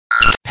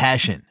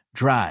Passion,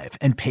 drive,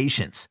 and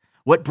patience.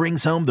 What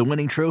brings home the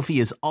winning trophy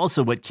is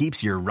also what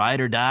keeps your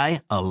ride or die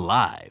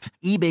alive.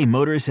 eBay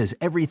Motors has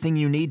everything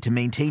you need to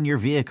maintain your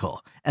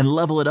vehicle and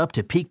level it up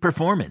to peak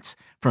performance,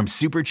 from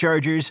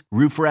superchargers,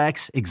 roof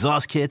racks,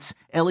 exhaust kits,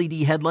 LED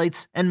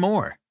headlights, and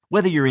more.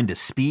 Whether you're into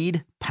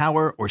speed,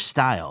 power, or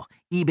style,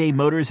 eBay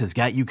Motors has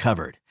got you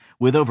covered.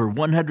 With over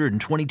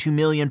 122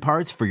 million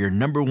parts for your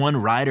number one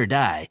ride or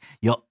die,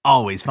 you'll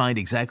always find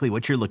exactly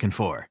what you're looking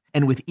for.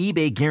 And with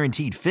eBay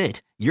Guaranteed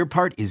Fit, your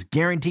part is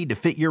guaranteed to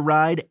fit your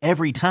ride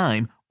every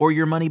time or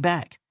your money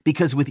back.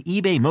 Because with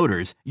eBay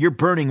Motors, you're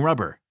burning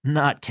rubber,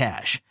 not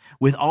cash.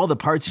 With all the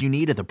parts you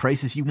need at the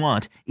prices you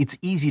want, it's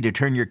easy to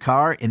turn your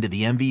car into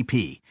the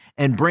MVP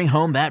and bring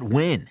home that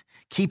win.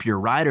 Keep your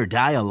ride or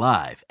die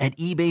alive at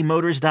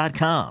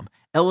ebaymotors.com.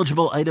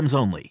 Eligible items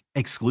only.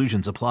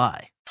 Exclusions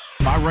apply.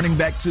 My running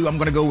back, too, I'm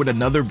going to go with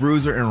another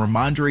bruiser and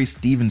Ramondre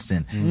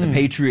Stevenson, the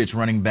Patriots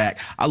running back.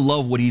 I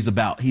love what he's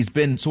about. He's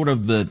been sort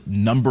of the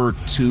number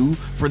 2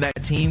 for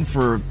that team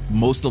for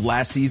most of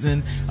last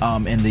season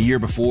and the year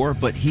before,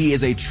 but he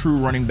is a true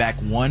running back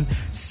 1.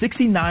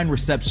 69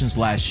 receptions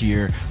last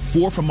year,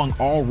 4th among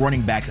all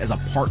running backs as a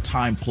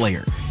part-time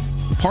player.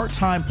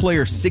 Part-time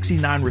player,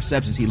 69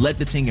 receptions. He led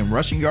the team in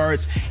rushing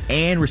yards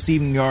and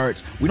receiving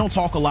yards. We don't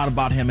talk a lot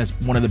about him as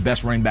one of the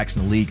best running backs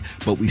in the league,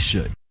 but we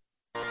should.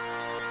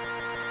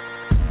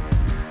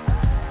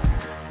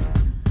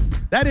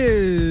 That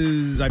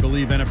is, I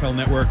believe, NFL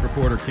Network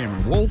reporter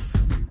Cameron Wolfe,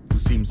 who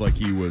seems like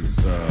he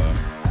was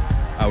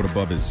out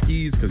above his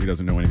skis because he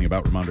doesn't know anything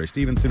about Ramondre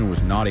Stevenson, who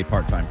was not a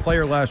part-time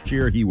player last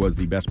year. He was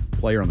the best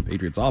player on the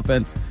Patriots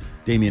offense.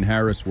 Damian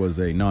Harris was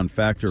a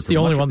non-factor for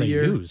much of the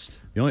year. The only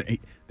one they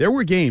used. There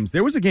were games.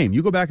 There was a game.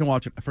 You go back and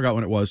watch it. I forgot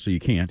when it was, so you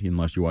can't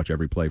unless you watch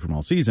every play from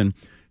all season.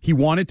 He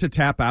wanted to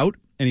tap out,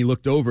 and he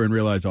looked over and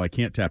realized, I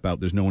can't tap out.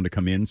 There's no one to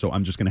come in, so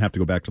I'm just going to have to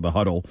go back to the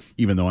huddle,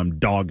 even though I'm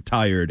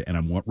dog-tired and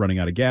I'm running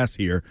out of gas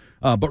here.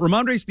 But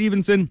Ramondre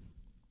Stevenson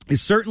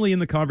is certainly in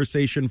the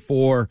conversation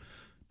for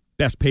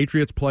best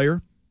Patriots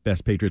player,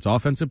 best Patriots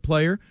offensive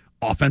player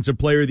of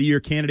the year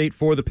candidate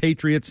for the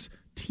Patriots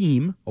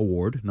team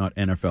award, not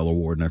NFL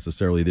award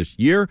necessarily this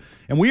year.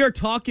 And we are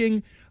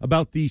talking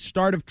about the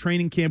start of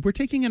training camp. We're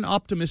taking an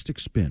optimistic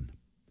spin.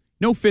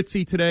 No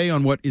Fitzy today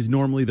on what is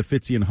normally the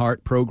Fitzy and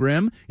Hart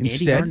program.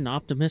 Instead, Andy Harden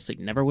optimistic.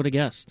 Never would have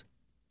guessed.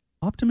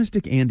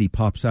 Optimistic Andy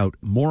pops out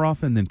more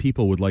often than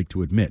people would like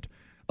to admit.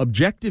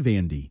 Objective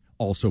Andy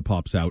also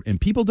pops out, and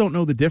people don't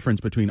know the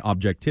difference between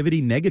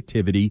objectivity,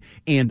 negativity,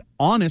 and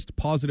honest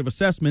positive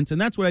assessments,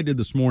 and that's what I did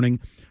this morning.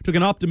 Took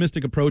an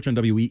optimistic approach on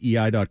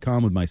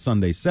WEEI.com with my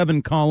Sunday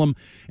 7 column,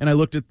 and I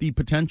looked at the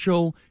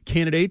potential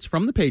candidates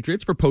from the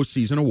Patriots for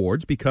postseason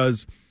awards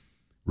because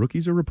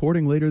rookies are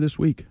reporting later this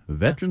week.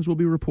 Veterans will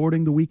be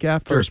reporting the week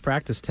after. First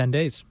practice, 10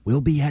 days.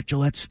 We'll be at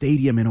Gillette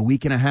Stadium in a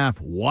week and a half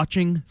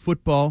watching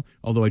football,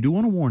 although I do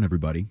want to warn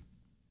everybody,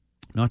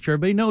 not sure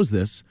everybody knows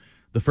this,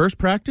 the first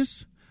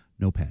practice,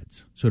 no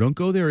pads. So don't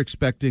go there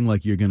expecting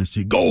like you're going to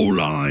see goal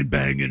line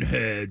banging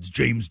heads,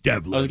 James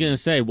Devlin. I was going to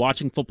say,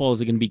 watching football, is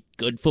it going to be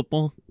good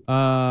football?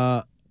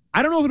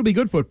 I don't know if it'll be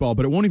good football,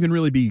 but it won't even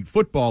really be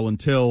football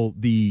until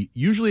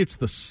usually it's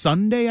the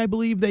Sunday, I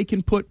believe, they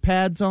can put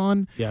pads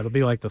on. Yeah, it'll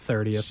be like the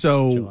 30th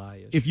So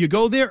July-ish. If you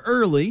go there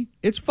early,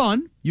 it's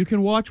fun. You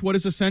can watch what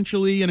is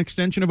essentially an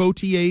extension of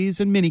OTAs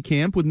and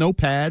minicamp with no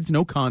pads,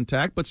 no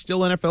contact, but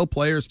still NFL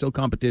players, still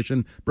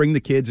competition. Bring the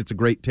kids. It's a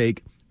great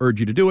take. Urge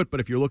you to do it.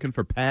 But if you're looking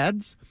for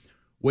pads,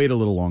 wait a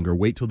little longer.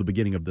 Wait till the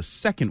beginning of the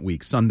second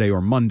week, Sunday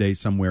or Monday,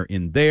 somewhere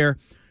in there.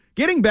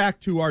 Getting back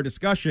to our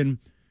discussion,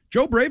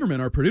 Joe Braverman,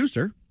 our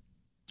producer,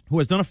 who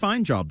has done a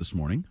fine job this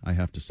morning, I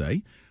have to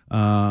say,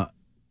 had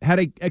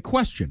a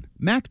question.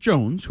 Mac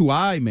Jones, who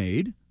I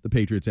made the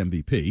Patriots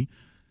MVP,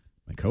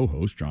 my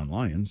co-host, John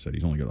Lyons, said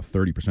he's only got a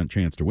 30%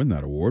 chance to win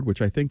that award,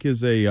 which I think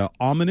is a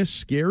ominous,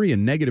 scary,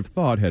 and negative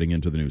thought heading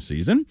into the new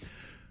season.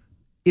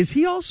 Is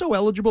he also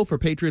eligible for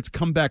Patriots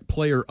Comeback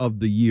Player of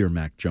the Year,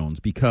 Mac Jones?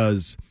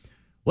 Because,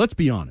 let's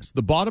be honest,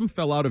 the bottom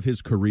fell out of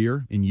his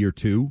career in year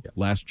 2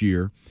 last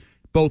year,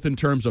 both in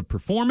terms of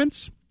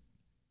performance,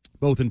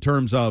 both in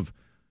terms of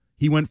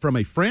he went from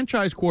a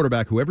franchise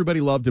quarterback who everybody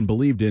loved and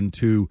believed in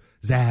to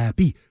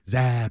zappy,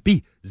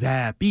 zappy,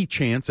 zappy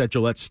chants at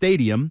Gillette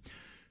Stadium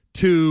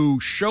to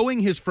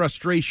showing his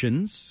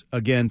frustrations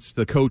against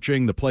the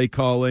coaching, the play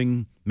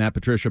calling, Matt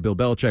Patricia, Bill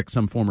Belichick,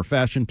 some form or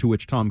fashion, to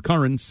which Tom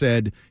Curran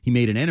said he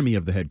made an enemy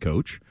of the head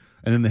coach.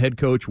 And then the head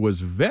coach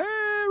was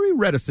very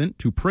reticent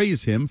to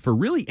praise him for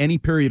really any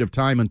period of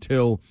time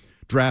until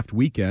draft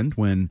weekend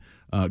when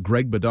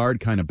Greg Bedard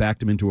kind of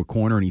backed him into a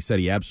corner and he said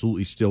he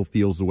absolutely still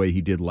feels the way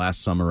he did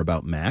last summer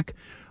about Mac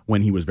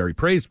when he was very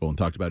praiseful and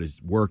talked about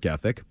his work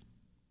ethic.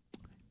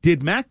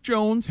 Did Mac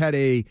Jones have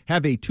a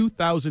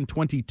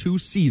 2022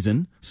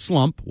 season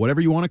slump,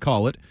 whatever you want to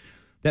call it,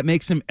 that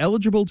makes him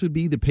eligible to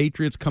be the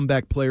Patriots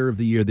Comeback Player of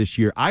the Year this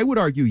year? I would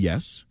argue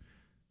yes.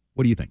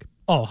 What do you think?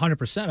 Oh,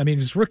 100%. I mean,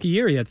 his rookie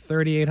year, he had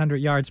 3,800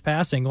 yards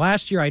passing.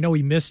 Last year, I know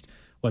he missed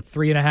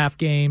 3.5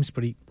 games,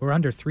 but we're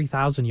under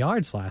 3,000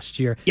 yards last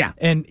year. Yeah.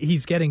 And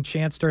he's getting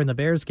chance during the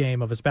Bears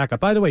game of his backup.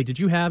 By the way, did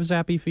you have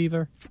Zappy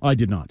fever? I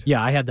did not.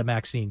 Yeah, I had the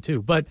Maxine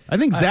too. But I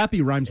think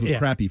Zappy rhymes with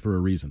crappy for a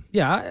reason.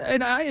 Yeah,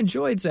 and I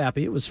enjoyed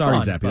Zappy. It was Sorry,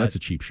 fun. Zappy, that's a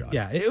cheap shot.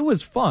 Yeah, it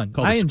was fun.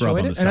 Called I a scrub enjoyed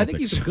on it, the and I think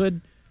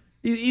Celtics.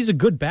 he's a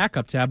good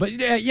backup to have. But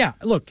yeah,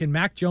 look, can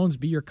Mac Jones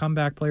be your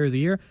comeback player of the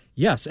year?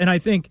 Yes, and I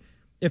think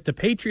if the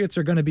Patriots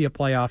are going to be a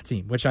playoff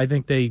team, which I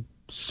think they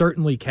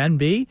certainly can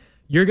be,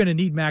 you're going to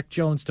need Mac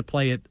Jones to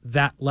play at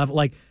that level,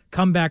 like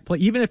comeback play,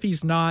 even if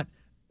he's not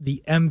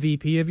the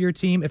MVP of your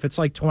team. If it's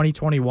like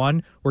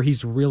 2021 where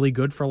he's really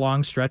good for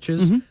long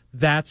stretches,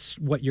 that's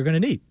what you're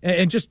going to need.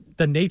 And just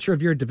the nature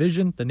of your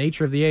division, the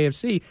nature of the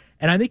AFC,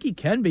 and I think he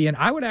can be. And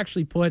I would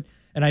actually put,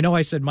 and I know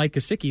I said Mike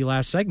Gesicki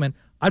last segment,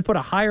 I'd put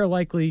a higher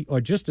likely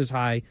or just as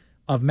high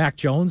of Mac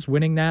Jones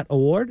winning that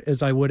award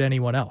as I would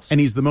anyone else. And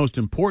he's the most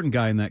important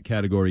guy in that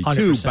category, 100%.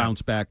 too.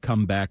 Bounce back,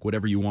 come back,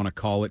 whatever you want to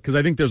call it. Because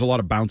I think there's a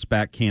lot of bounce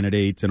back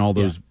candidates and all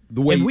those.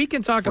 The way and we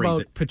can talk phrase about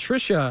it.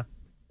 Patricia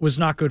was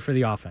not good for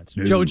the offense.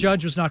 No. Joe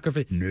Judge was not good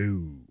for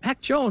No. Mac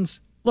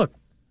Jones, look,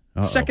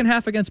 second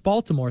half against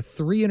Baltimore,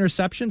 3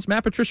 interceptions.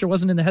 Matt Patricia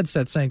wasn't in the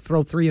headset saying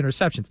throw 3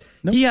 interceptions.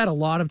 Nope. He had a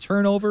lot of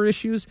turnover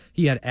issues.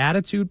 He had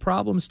attitude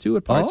problems, too,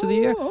 at parts of the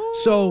year.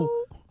 So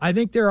I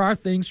think there are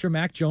things for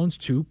Mac Jones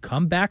to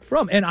come back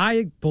from. And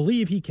I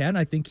believe he can.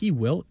 I think he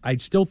will. I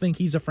still think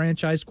he's a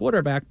franchise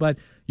quarterback. But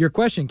your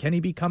question, can he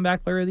be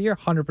comeback player of the year?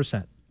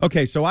 100%.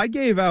 Okay, so I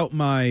gave out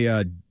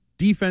my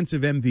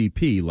defensive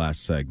MVP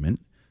last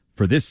segment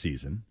for this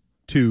season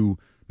to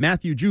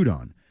Matthew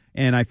Judon.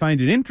 And I find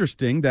it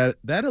interesting that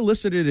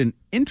elicited an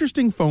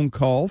interesting phone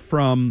call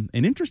from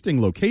an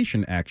interesting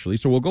location, actually.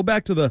 So we'll go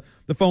back to the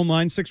phone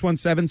line,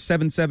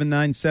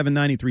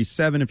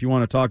 617-779-7937, if you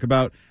want to talk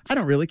about, I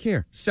don't really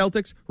care,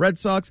 Celtics, Red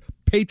Sox,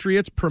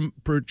 Patriots,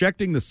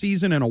 projecting the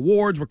season and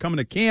awards. We're coming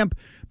to camp.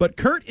 But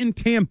Kurt in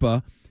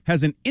Tampa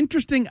has an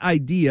interesting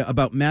idea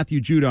about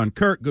Matthew Judon.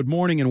 Kurt, good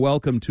morning and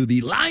welcome to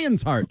the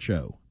Lion's Heart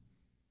Show.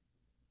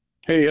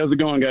 Hey, how's it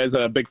going, guys?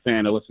 Big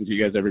fan. I listen to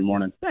you guys every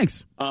morning.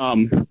 Thanks.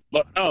 You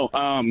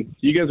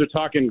guys are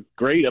talking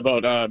great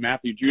about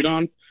Matthew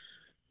Judon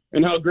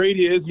and how great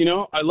he is. You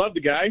know, I love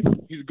the guy.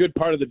 He's a good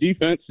part of the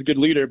defense, a good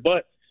leader.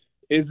 But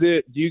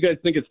do you guys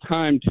think it's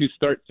time to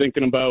start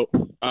thinking about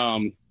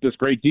this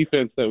great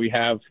defense that we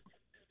have,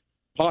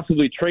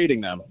 possibly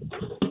trading them?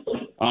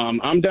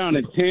 I'm down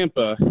in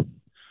Tampa.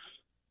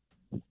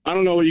 I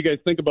don't know what you guys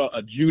think about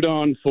a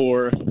Judon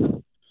for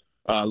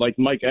like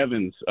Mike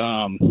Evans.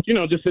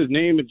 Just his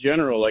name in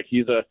general. Like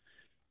he's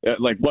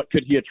what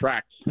could he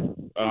attract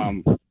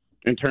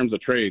in terms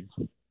of trades?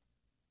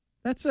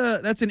 That's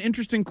an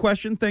interesting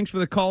question. Thanks for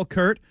the call,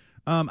 Kurt.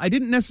 I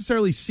didn't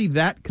necessarily see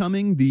that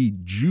coming, the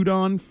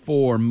Judon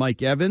for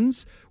Mike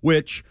Evans,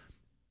 which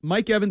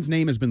Mike Evans'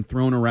 name has been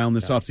thrown around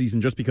this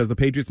offseason just because the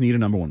Patriots need a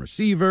number one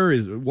receiver.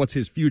 What's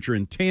his future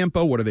in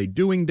Tampa? What are they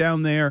doing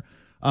down there?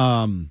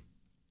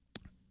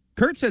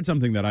 Kurt said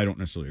something that I don't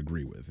necessarily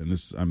agree with, and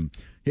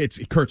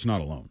Kurt's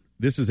not alone.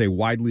 This is a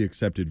widely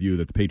accepted view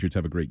that the Patriots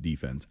have a great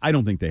defense. I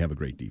don't think they have a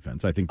great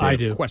defense. I think they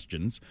have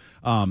questions.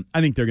 I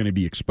think they're going to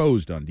be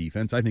exposed on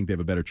defense. I think they have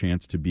a better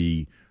chance to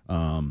be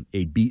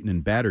a beaten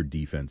and battered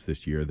defense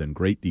this year than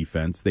great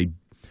defense. They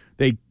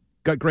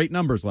got great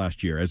numbers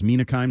last year, as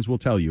Mina Kimes will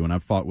tell you, and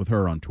I've fought with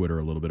her on Twitter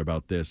a little bit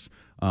about this.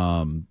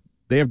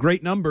 They have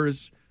great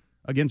numbers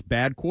against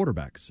bad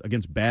quarterbacks,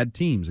 against bad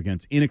teams,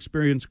 against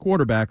inexperienced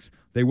quarterbacks.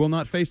 They will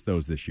not face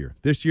those this year.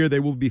 This year they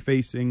will be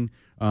facing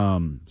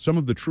some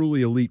of the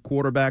truly elite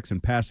quarterbacks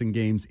and passing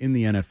games in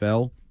the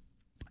NFL.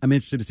 I'm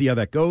interested to see how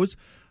that goes,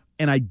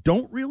 and I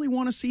don't really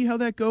want to see how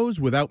that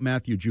goes without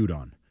Matthew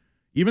Judon.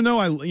 Even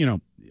though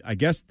I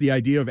guess the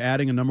idea of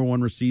adding a number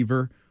one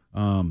receiver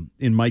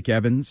in Mike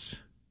Evans,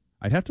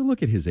 I'd have to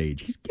look at his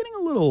age. He's getting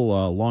a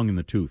little long in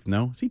the tooth.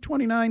 No, is he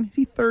 29? Is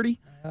he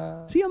 30?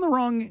 Is he on the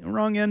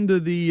wrong end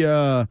of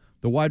the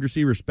wide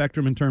receiver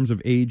spectrum in terms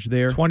of age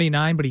there?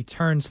 29, but he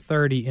turns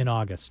 30 in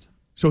August.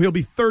 So he'll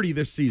be 30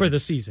 this season. For the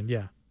season,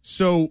 yeah.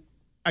 So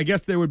I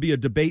guess there would be a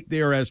debate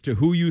there as to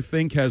who you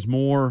think has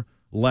more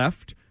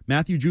left.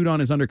 Matthew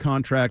Judon is under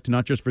contract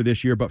not just for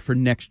this year, but for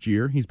next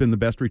year. He's been the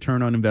best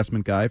return on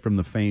investment guy from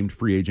the famed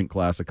free agent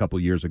class a couple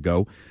years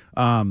ago.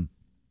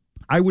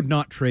 I would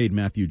not trade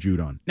Matthew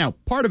Judon. Now,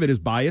 part of it is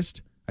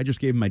biased. I just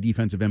gave him my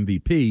defensive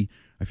MVP.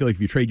 I feel like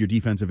if you trade your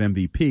defensive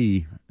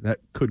MVP, that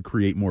could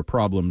create more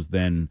problems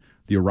than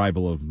the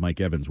arrival of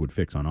Mike Evans would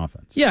fix on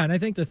offense. Yeah, and I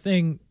think the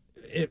thing,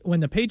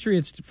 when the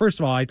Patriots, first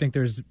of all, I think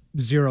there's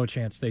zero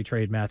chance they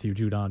trade Matthew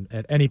Judon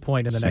at any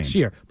point in the next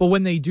year. But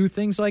when they do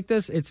things like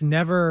this, it's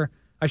never,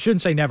 I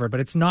shouldn't say never,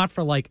 but it's not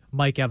for like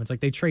Mike Evans.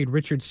 Like they trade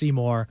Richard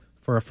Seymour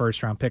for a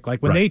first-round pick.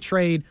 Like when they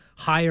trade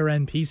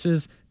higher-end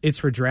pieces, it's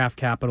for draft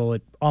capital.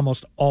 It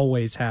almost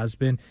always has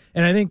been.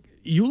 And I think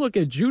you look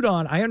at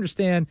Judon, I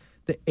understand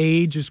the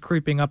age is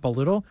creeping up a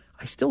little.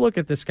 I still look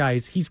at this guy.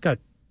 He's got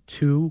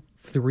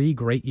 2-3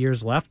 great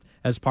years left,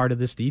 as part of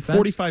this defense.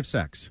 45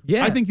 sacks.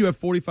 Yeah. I think you have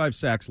 45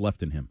 sacks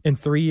left in him. In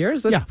 3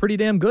 years? That's pretty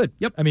damn good.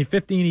 Yep. I mean,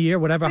 15 a year,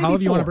 whatever, Maybe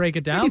however you want to 4. break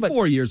it down. Maybe but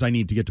 4 years I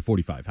need to get to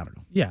 45. I don't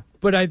know. Yeah,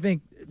 but I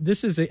think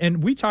this is,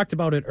 and we talked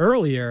about it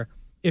earlier,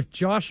 if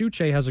Josh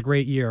Uche has a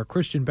great year, or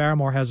Christian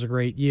Barmore has a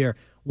great year,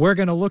 we're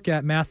going to look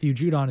at Matthew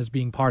Judon as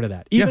being part of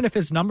that. Even if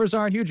his numbers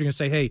aren't huge, you're going to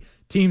say, hey,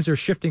 teams are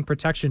shifting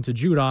protection to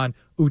Judon,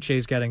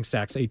 Uche's getting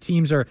sacks. Hey,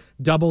 teams are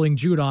doubling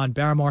Judon,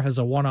 Barmore has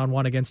a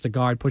one-on-one against a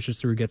guard, pushes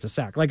through, gets a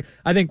sack. Like,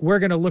 I think we're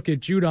going to look at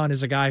Judon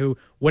as a guy who,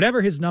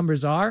 whatever his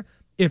numbers are,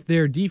 if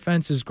their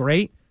defense is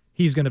great,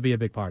 he's going to be a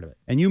big part of it.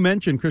 And you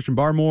mentioned Christian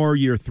Barmore,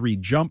 year 3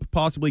 jump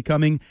possibly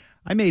coming.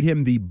 I made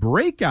him the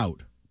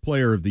breakout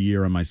player of the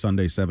year on my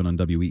Sunday 7 on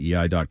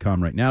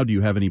WEEI.com right now. Do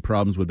you have any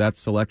problems with that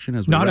selection?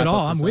 Not at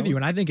all. I'm with you.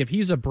 And I think if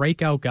he's a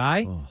breakout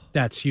guy,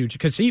 that's huge.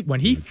 Because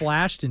when he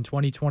flashed in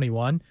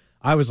 2021,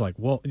 I was like,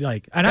 well, and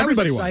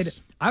everybody I was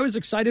excited. I was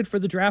excited for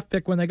the draft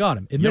pick when they got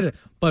him. Admit it.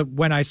 But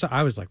when I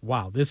was like,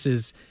 wow, this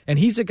is, and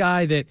he's a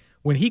guy that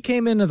when he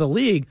came into the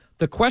league,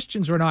 the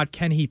questions were not,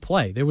 can he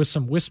play? There was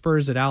some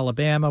whispers at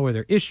Alabama where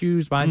there are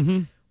issues,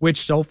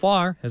 which so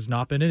far has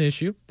not been an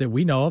issue that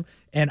we know of.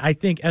 And I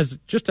think as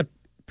just a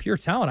pure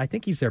talent, I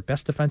think he's their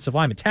best defensive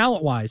lineman.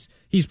 Talent-wise,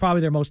 he's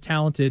probably their most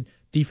talented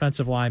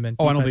defensive lineman,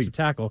 defensive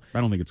tackle.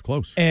 I don't think it's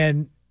close.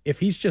 And if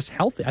he's just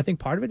healthy, I think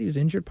part of it, he was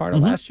injured part of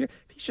last year.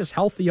 If he's just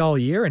healthy all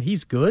year and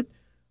he's good,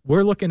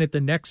 we're looking at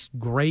the next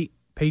great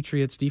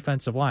Patriots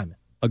defensive lineman.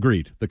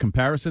 Agreed. The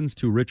comparisons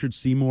to Richard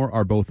Seymour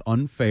are both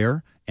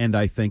unfair and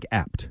I think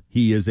apt.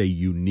 He is a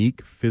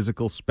unique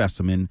physical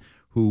specimen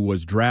who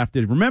was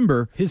drafted.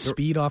 Remember, his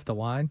speed off the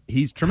line.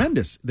 He's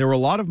tremendous. There were a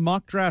lot of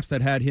mock drafts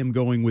that had him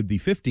going with the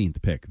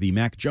 15th pick, the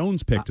Mac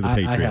Jones pick to the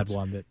Patriots. I had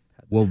one that.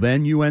 Well,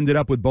 then you ended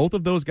up with both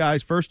of those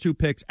guys' first 2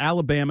 picks.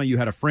 Alabama, you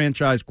had a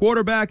franchise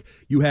quarterback.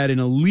 You had an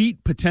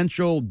elite,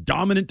 potential,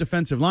 dominant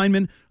defensive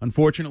lineman.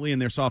 Unfortunately, in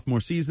their sophomore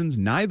seasons,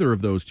 neither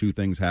of those 2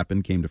 things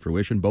happened, came to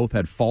fruition. Both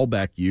had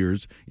fallback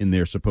years in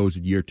their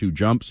supposed year 2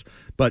 jumps.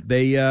 But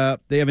they have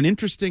an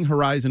interesting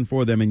horizon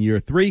for them in year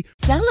 3.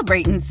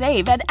 Celebrate and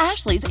save at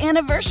Ashley's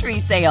Anniversary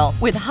Sale.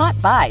 With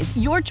Hot Buys,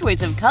 your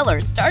choice of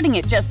colors starting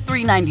at just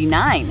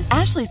 $3.99.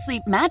 Ashley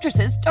Sleep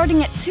mattresses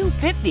starting at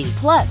 $2.50.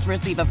 Plus,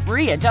 receive a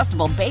free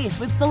adjustable base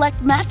with select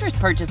mattress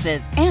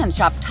purchases, and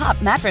shop top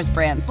mattress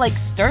brands like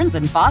Stearns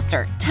 &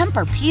 Foster,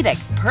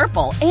 Tempur-Pedic,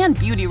 Purple, and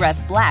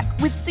Beautyrest Black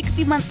with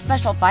 60-month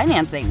special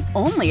financing.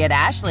 Only at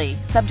Ashley.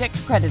 Subject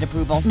to credit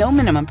approval. No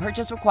minimum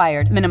purchase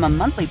required. Minimum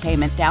monthly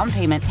payment, down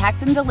payment,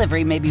 tax, and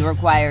delivery may be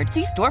required.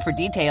 See store for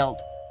details.